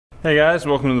Hey guys,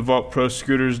 welcome to the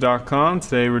vaultproscooters.com.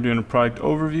 Today we're doing a product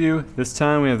overview. This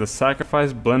time we have the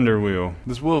Sacrifice Blender Wheel.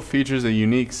 This wheel features a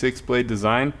unique 6-blade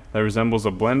design that resembles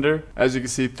a blender. As you can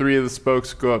see, 3 of the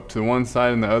spokes go up to one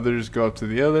side and the others go up to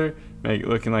the other, make it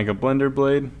looking like a blender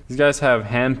blade. These guys have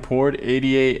hand-poured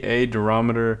 88A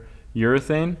durometer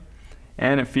urethane,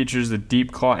 and it features the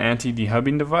Deep Claw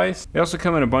anti-dehubbing device. They also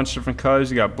come in a bunch of different colors.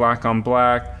 You got black on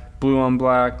black, blue on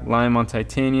black, lime on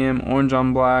titanium, orange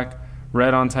on black,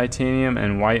 red on titanium,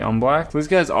 and white on black. So these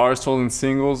guys are sold in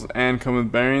singles and come with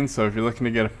bearings, so if you're looking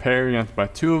to get a pair, you have to buy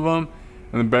 2 of them.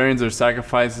 And the bearings are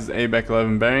Sacrifice's ABEC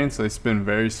 11 bearings, so they spin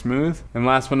very smooth. And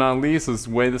last but not least, let's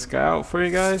weigh this guy out for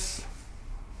you guys.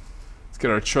 Let's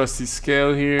get our trusty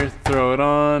scale here, throw it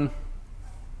on.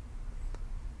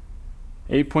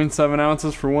 8.7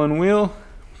 ounces for one wheel,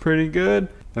 pretty good.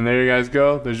 And there you guys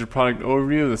go, there's your product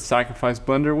overview of the Sacrifice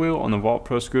Blender Wheel on the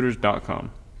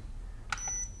vaultproscooters.com.